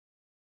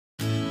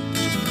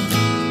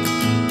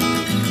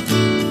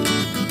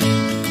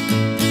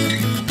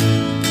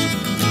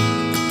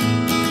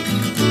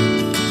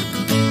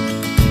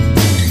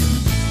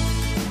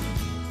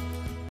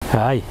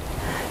Hi,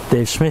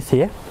 Dave Smith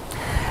here.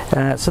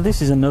 So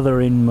this is another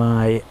in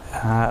my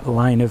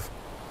line of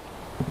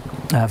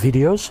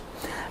videos.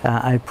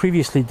 I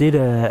previously did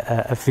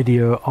a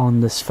video on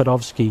the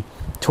Svedovsky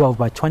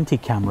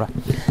 12x20 camera,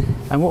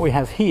 and what we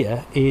have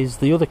here is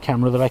the other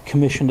camera that I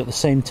commissioned at the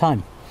same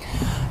time.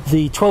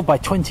 The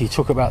 12x20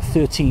 took about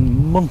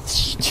 13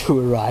 months to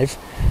arrive,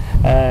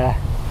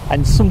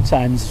 and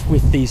sometimes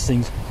with these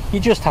things you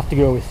just have to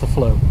go with the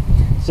flow.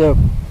 So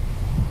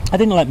I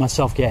didn't let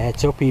myself get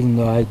heads up, even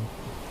though I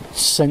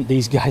sent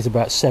these guys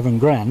about $7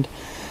 grand.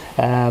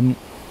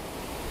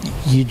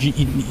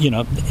 You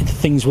know,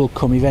 things will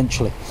come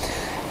eventually.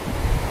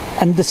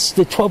 And the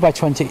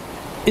 12x20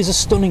 is a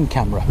stunning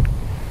camera,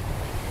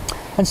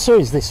 and so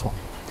is this one.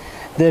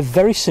 They're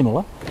very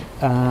similar,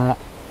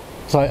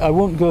 so I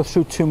won't go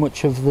through too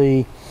much of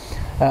the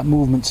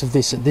movements of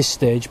this at this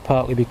stage,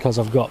 partly because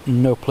I've got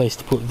no place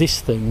to put this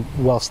thing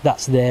whilst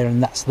that's there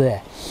and that's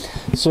there.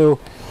 So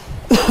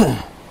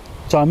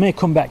so I may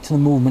come back to the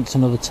movements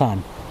another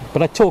time,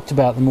 but I talked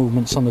about the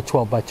movements on the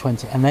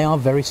 12x20 and they are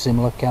very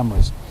similar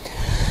cameras.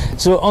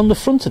 So on the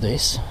front of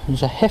this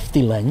there's a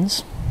hefty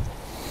lens,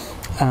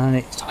 and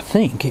I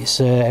think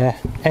it's a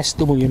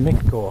SW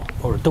Nikkor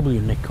or a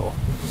W Nikkor.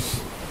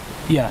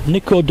 Yeah,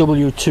 Nikkor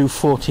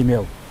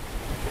W240mm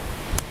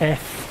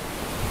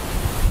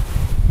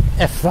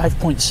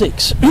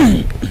f5.6.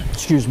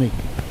 Excuse me.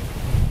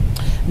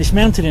 It's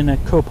mounted in a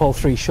Copal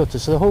 3 shutter,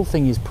 so the whole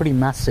thing is pretty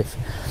massive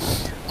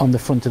on the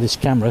front of this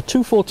camera.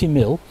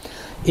 240mm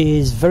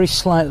is very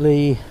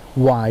slightly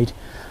wide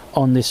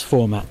on this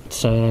format.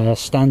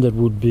 Standard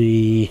would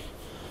be,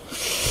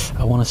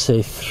 I want to say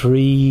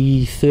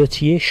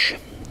 330-ish,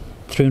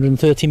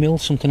 330mm,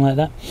 something like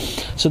that.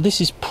 So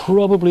this is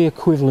probably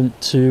equivalent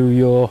to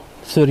your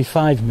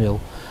 35mm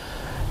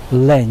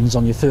lens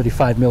on your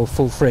 35mm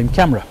full frame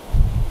camera.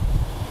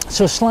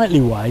 So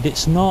slightly wide.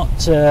 It's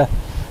not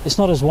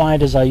as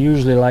wide as I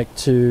usually like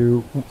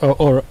to,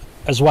 or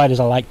as wide as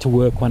I like to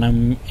work when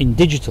I'm in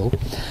digital,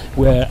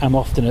 where I'm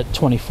often at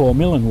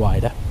 24mm and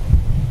wider.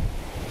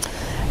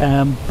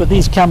 But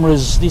these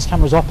cameras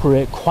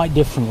operate quite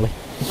differently.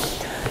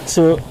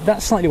 So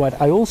that's slightly wide.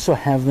 I also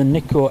have the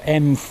Nikkor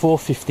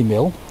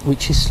M450mm,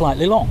 which is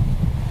slightly long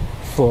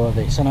for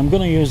this, and I'm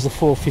going to use the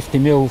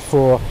 450mm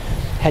for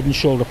head and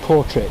shoulder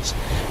portraits.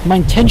 My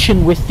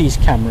intention with these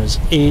cameras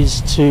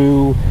is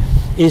to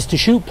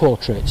shoot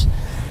portraits,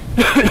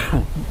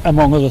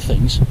 among other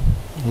things,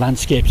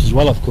 landscapes as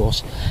well, of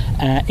course,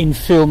 in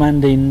film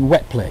and in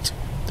wet plate,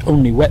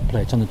 only wet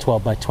plate on the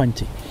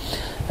 12x20.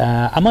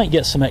 I might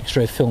get some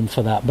X-ray film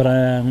for that, but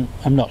I'm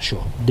not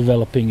sure.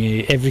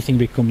 Developing everything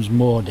becomes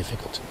more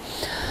difficult.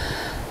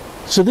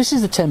 So this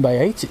is the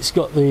 10x8. It's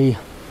got the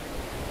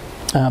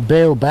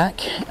bail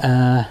back.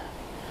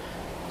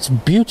 It's a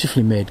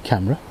beautifully made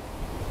camera,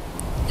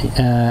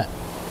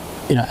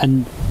 you know,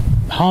 and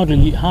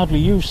hardly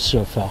used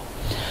so far.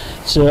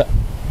 So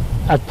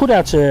I've put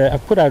out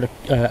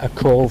a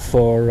call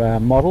for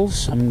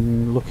models.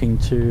 I'm looking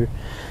to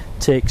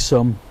take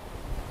some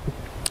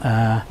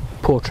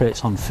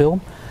portraits on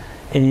film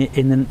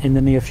in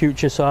the near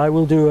future. So I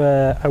will do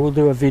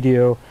a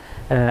video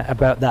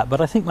about that.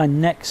 But I think my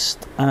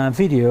next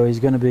video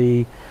is going to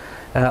be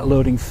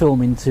loading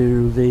film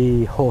into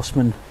the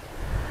Horseman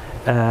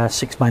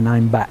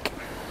 6x9 back,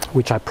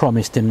 which I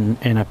promised in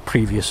a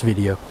previous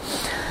video.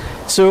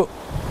 So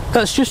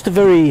that's just a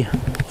very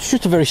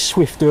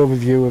swift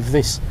overview of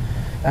this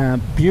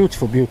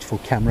beautiful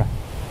camera.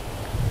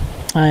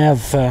 I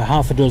have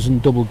half a dozen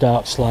double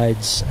dark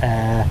slides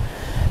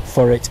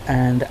for it,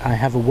 and I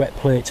have a wet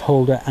plate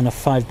holder and a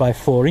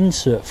 5x4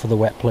 insert for the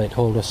wet plate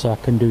holder, so I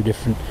can do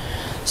different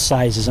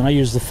sizes, and I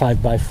use the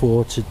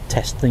 5x4 to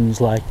test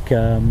things like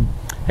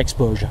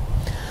exposure.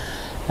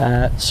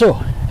 So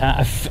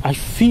I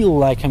feel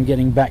like I'm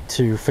getting back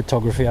to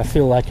photography. I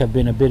feel like I've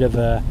been a bit of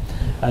a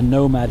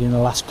nomad in the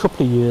last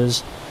couple of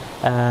years.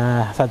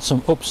 I've had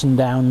some ups and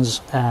downs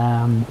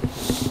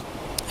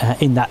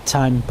in that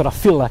time, but I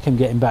feel like I'm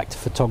getting back to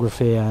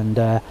photography, and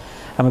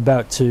I'm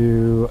about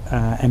to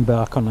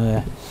embark on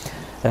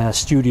a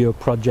studio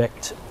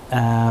project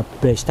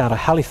based out of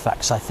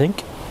Halifax, I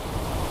think.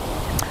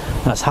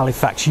 That's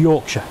Halifax,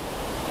 Yorkshire,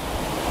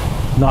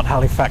 not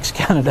Halifax,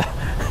 Canada.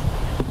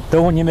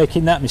 Don't want you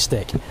making that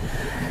mistake.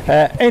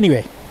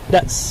 Anyway,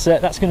 that's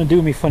going to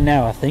do me for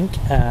now, I think.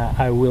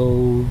 I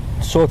will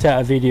sort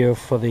out a video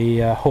for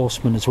the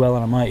Horseman as well,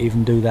 and I might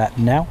even do that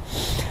now.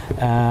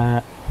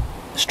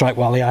 Strike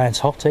while the iron's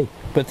hot, eh?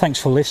 But thanks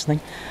for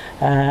listening.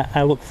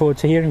 I look forward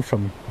to hearing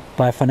from you.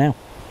 Bye for now.